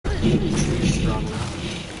Tree's strong enough.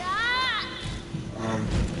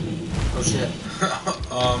 Oh shit.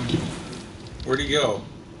 Where'd he go?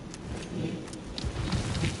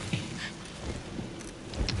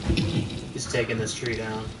 He's taking this tree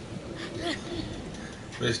down.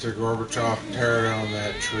 Mr. Gorbachev, tear down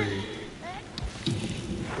that tree.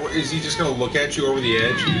 What, is he just gonna look at you over the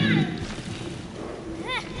edge?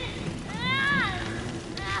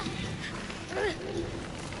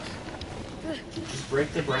 Just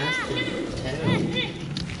break the branch with the tail.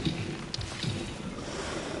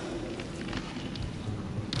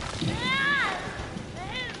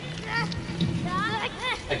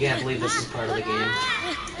 I can't believe this is part of the game.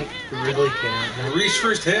 I really can't. Reach for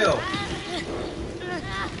his tail.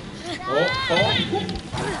 Oh.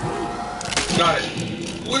 Got it.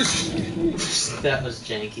 Whoosh. That was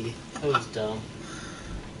janky. That was dumb.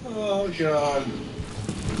 Oh, God.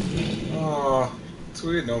 Oh, so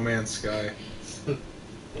we had No Man's Sky.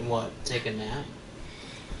 And what? Take a nap?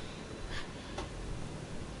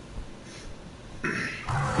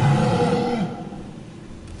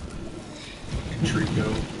 Trico.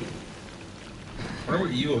 I wonder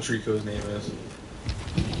what evil Trico's name is.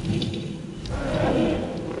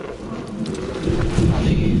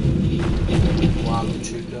 Probably Wanda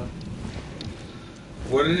Trico.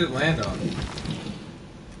 What did it land on?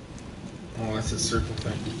 Oh, that's a circle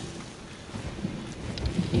thing.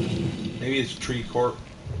 Maybe it's Tree Corp.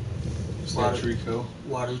 It's not Trico.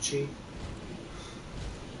 Waduchi.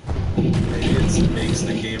 Maybe it makes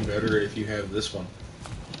the game better if you have this one.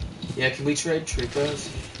 Yeah, can we trade Tricos?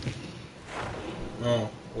 Oh,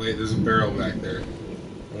 wait, there's a barrel back there.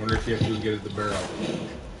 I wonder if you have to get at the barrel.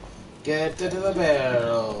 Get to the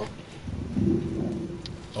barrel.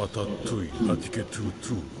 Atatui atiketu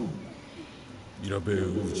tu. Irabe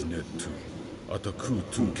ujinetu. Ataku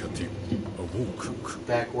tu kati. Awokuk.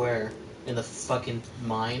 Back where? In the fucking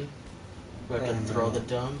mine? We have to throw the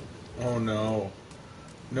dumb? Oh no.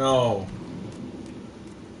 No.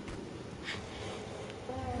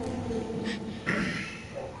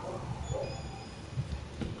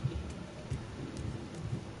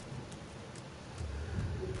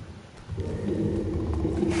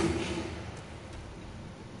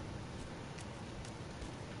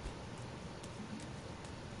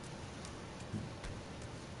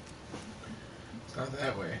 It's not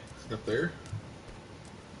that way. It's up there.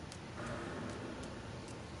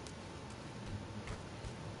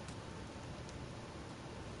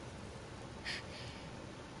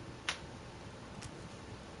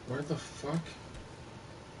 Where the fuck?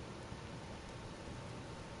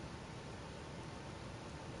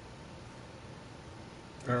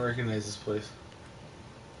 I don't recognize this place.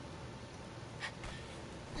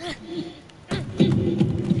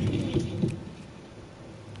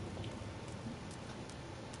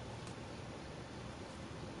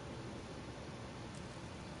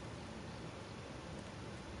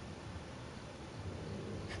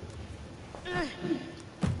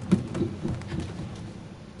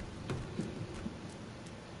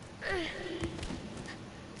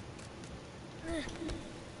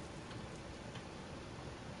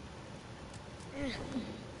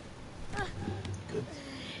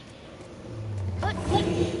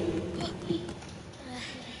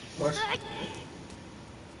 What?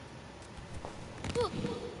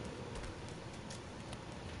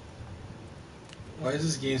 Why is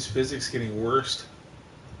this game's physics getting worse?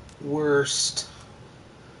 Worst.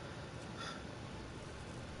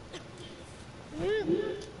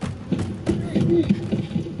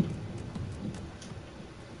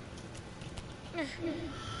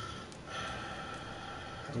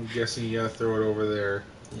 I'm guessing you gotta throw it over there.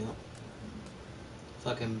 Yep.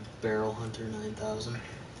 Fucking Barrel Hunter 9000.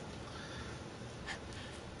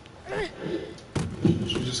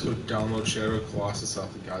 Should just go download Shadow of Colossus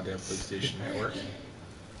off the goddamn PlayStation Network.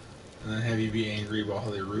 And then have you be angry about how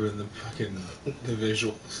they ruined the fucking the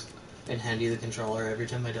visuals. And hand you the controller every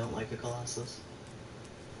time I don't like a Colossus.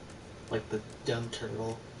 Like the dumb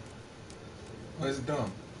turtle. Why is it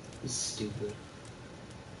dumb? It's stupid.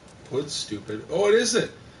 What's stupid? Oh, it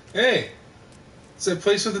isn't! Hey! It's that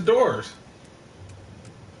place with the doors.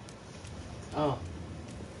 Oh.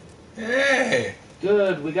 Hey!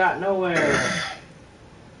 Good, we got nowhere.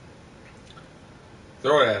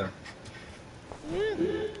 Throw it at him.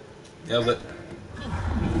 Nailed it.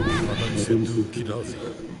 Sendu kidazi.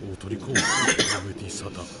 Otoriko. Aveti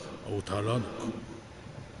sata. Otarana.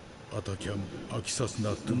 Atakiam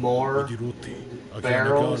akisasnatu. More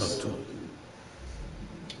barrels.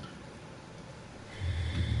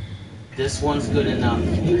 This one's good enough.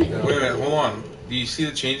 There you go. Wait a minute, hold on. Do you see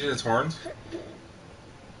the change in its horns?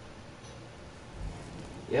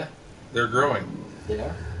 Yeah, They're growing. they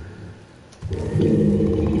are.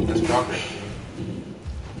 That's progress.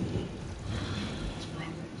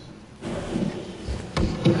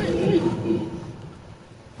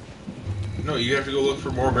 No, you have to go look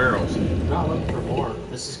for more barrels. I'm not looking for more.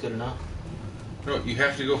 This is good enough. No, you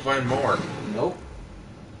have to go find more. Nope.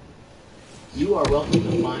 You are welcome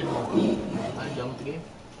to find more. I'm done with the game.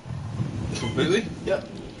 Completely? Yep.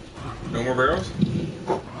 No more barrels?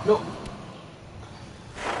 Nope.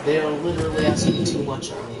 They are literally asking too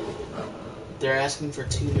much of me. They're asking for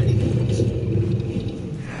too many things.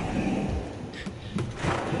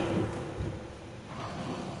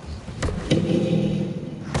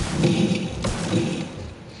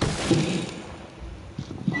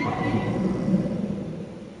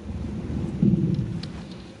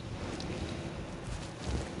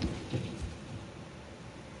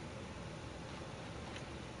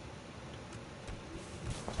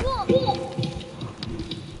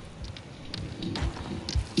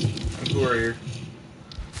 I'm cool right here.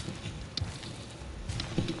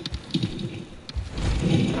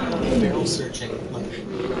 Barrel searching. Like, I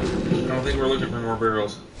don't think we're looking for more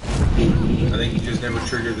barrels. I think you just never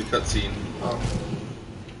triggered the cutscene.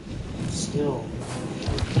 still.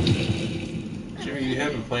 Jimmy, you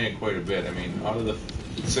have been playing quite a bit. I mean, out of the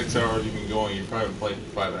 6 hours you've been going, you've probably played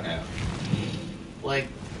 5.5. Like,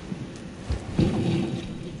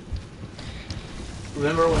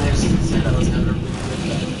 remember when I said I was having a really good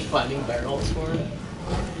time finding barrels for it?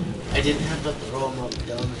 I didn't have to throw them up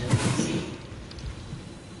dumb hills.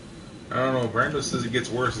 I don't know. Brando says it gets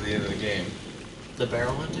worse at the end of the game. The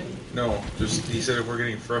barrel hunting? No, just he said if we're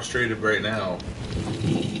getting frustrated right now.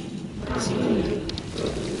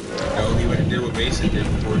 No, he went and did what Mason did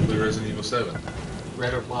before he played Resident Evil 7.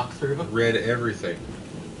 Read a walkthrough? Read everything.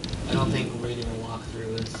 I don't think reading a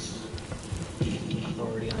walkthrough is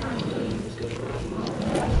authority on it. Is good.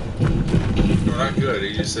 No, not good.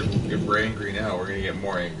 He just said if we're angry now, we're gonna get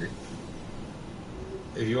more angry.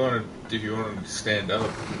 If you want to stand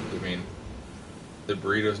up, I mean, the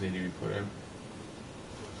burritos need to be put in.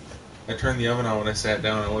 I turned the oven on when I sat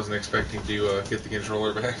down. I wasn't expecting to get the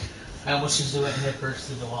controller back. I almost just went head first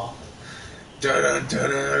to the wall. Dun dun dun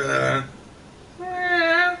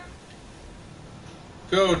dun.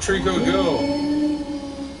 Go, Trico, go!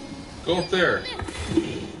 Go up there.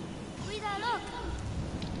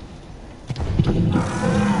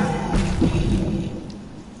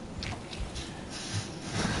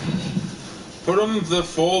 Put them the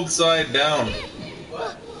fold side down.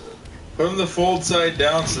 What? Put them the fold side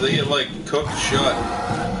down so they get like cooked shut.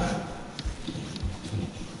 I'll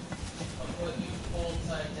put you fold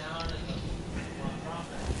side down and the one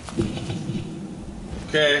profit.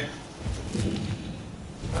 Okay.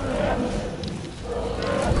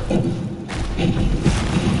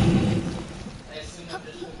 I assume I'm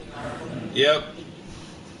just cooking off. Yep.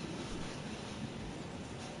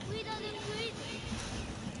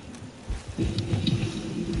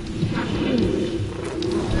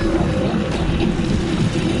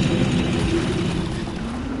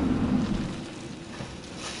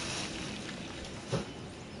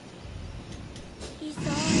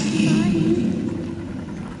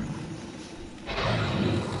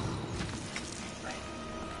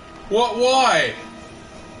 What? Why?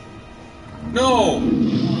 No.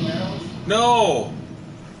 No.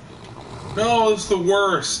 No, it's the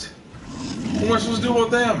worst. What am I supposed to do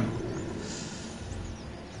about them?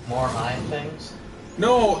 More eye things?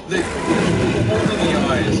 No, they hold in the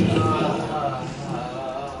eyes.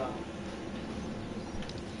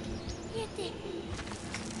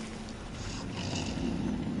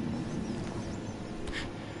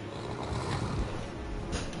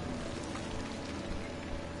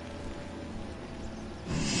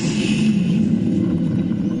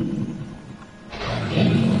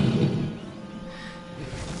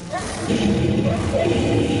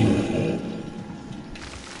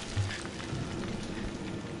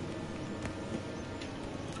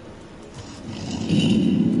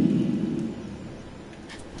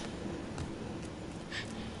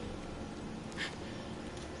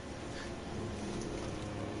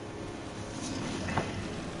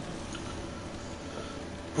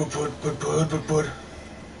 Put.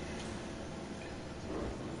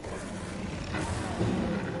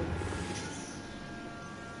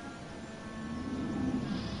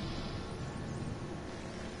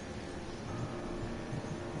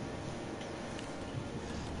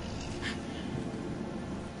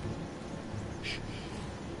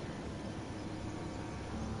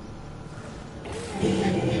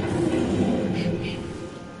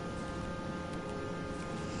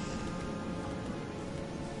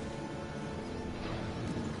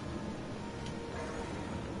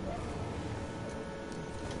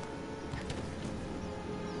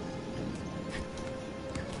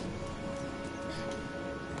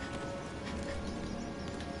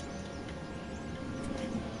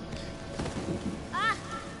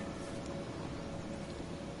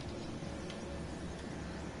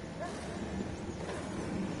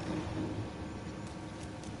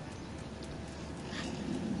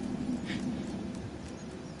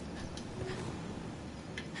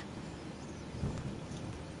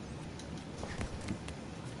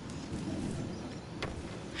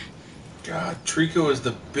 God, Trico is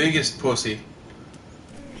the biggest pussy.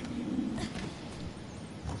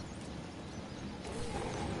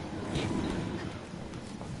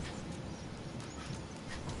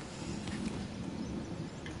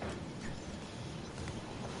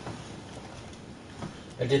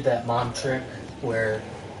 I did that mom trick where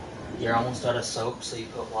you're almost out of soap, so you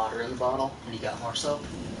put water in the bottle, and you got more soap.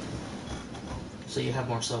 So you have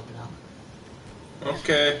more soap now.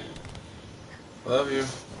 Okay. Love you.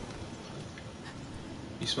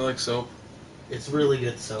 You smell like soap. It's really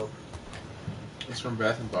good soap. It's from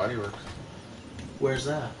Bath and Body Works. Where's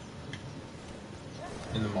that?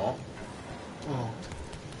 In the mall. Oh.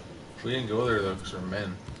 We didn't go there though because we're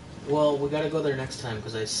men. Well, we gotta go there next time,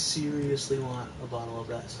 because I seriously want a bottle of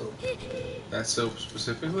that soap. That soap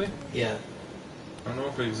specifically? Yeah. I don't know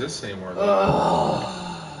if it exists anymore though.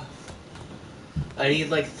 Ugh. I need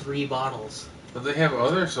like 3 bottles. But they have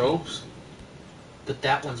other soaps. But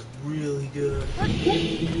that one's really good.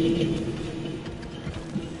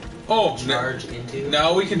 Oh, Charge into?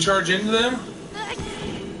 now we can charge into them?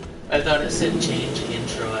 I thought it said change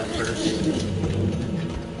intro at first.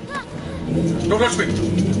 Don't touch me!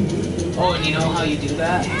 Oh, and you know how you do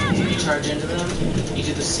that? When you charge into them, you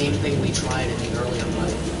do the same thing we tried in the earlier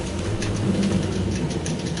fight.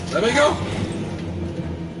 Let me go!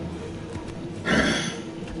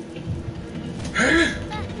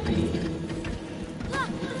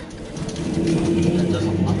 That does a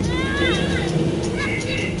lot.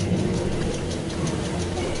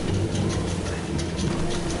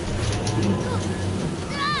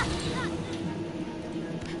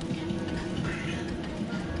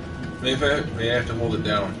 Maybe I have to hold it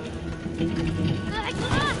down.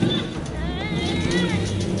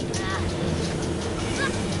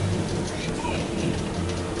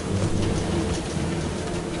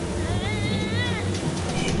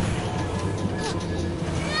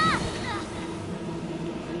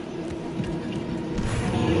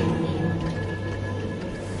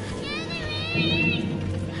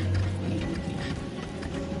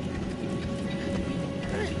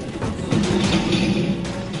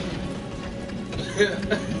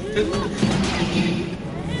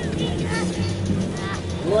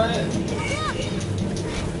 What?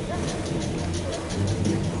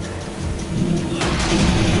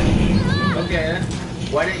 Okay.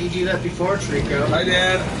 Why didn't you do that before, Trico? Hi,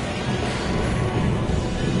 Dad.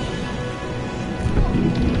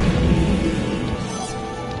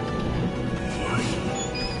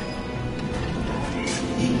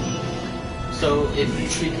 So if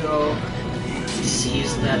Trico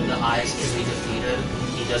sees that the eyes can be defeated,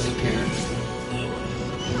 he doesn't care.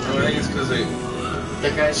 I think it's because they...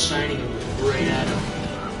 That guy's shining right at him.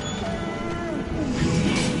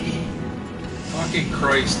 Fucking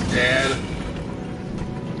Christ, Dad.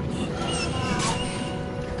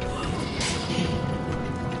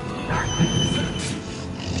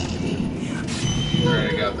 Alright,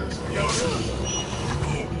 I got this.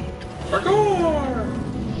 Parkour!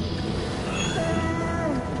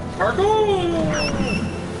 Parkour!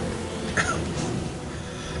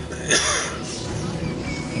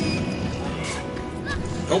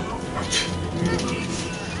 Nope.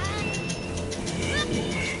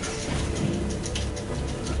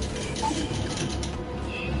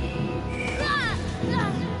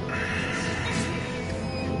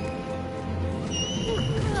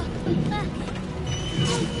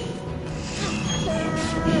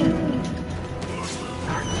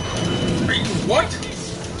 What?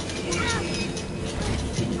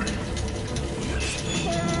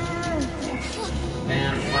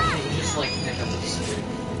 Man, why can't you just like pick up the stick in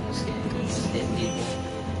this game and just hit people?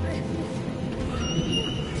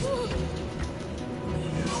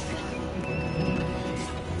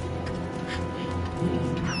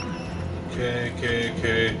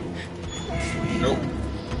 Okay.